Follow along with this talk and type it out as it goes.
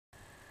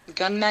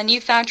Gun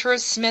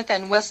manufacturers Smith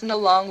and Wesson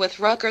along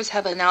with Rutgers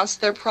have announced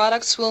their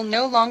products will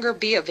no longer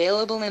be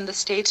available in the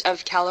state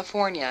of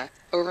California,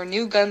 over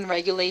new gun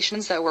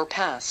regulations that were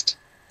passed.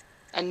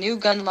 A new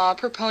gun law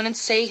proponents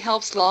say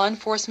helps law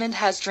enforcement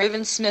has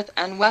driven Smith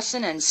and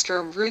Wesson and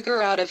Sturm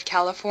Ruger out of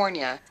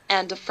California,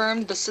 and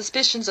affirmed the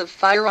suspicions of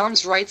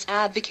firearms rights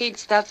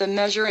advocates that the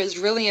measure is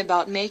really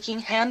about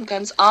making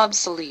handguns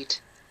obsolete.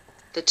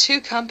 The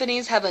two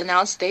companies have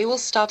announced they will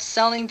stop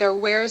selling their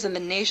wares in the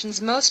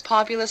nation's most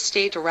populous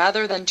state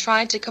rather than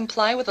try to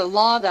comply with a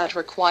law that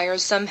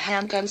requires some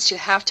handguns to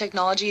have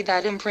technology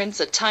that imprints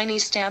a tiny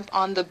stamp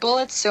on the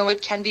bullet so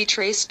it can be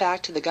traced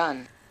back to the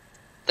gun.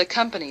 The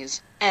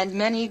companies, and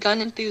many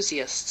gun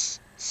enthusiasts,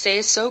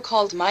 say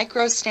so-called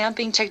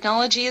micro-stamping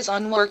technology is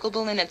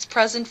unworkable in its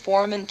present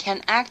form and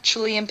can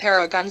actually impair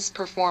a gun's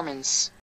performance.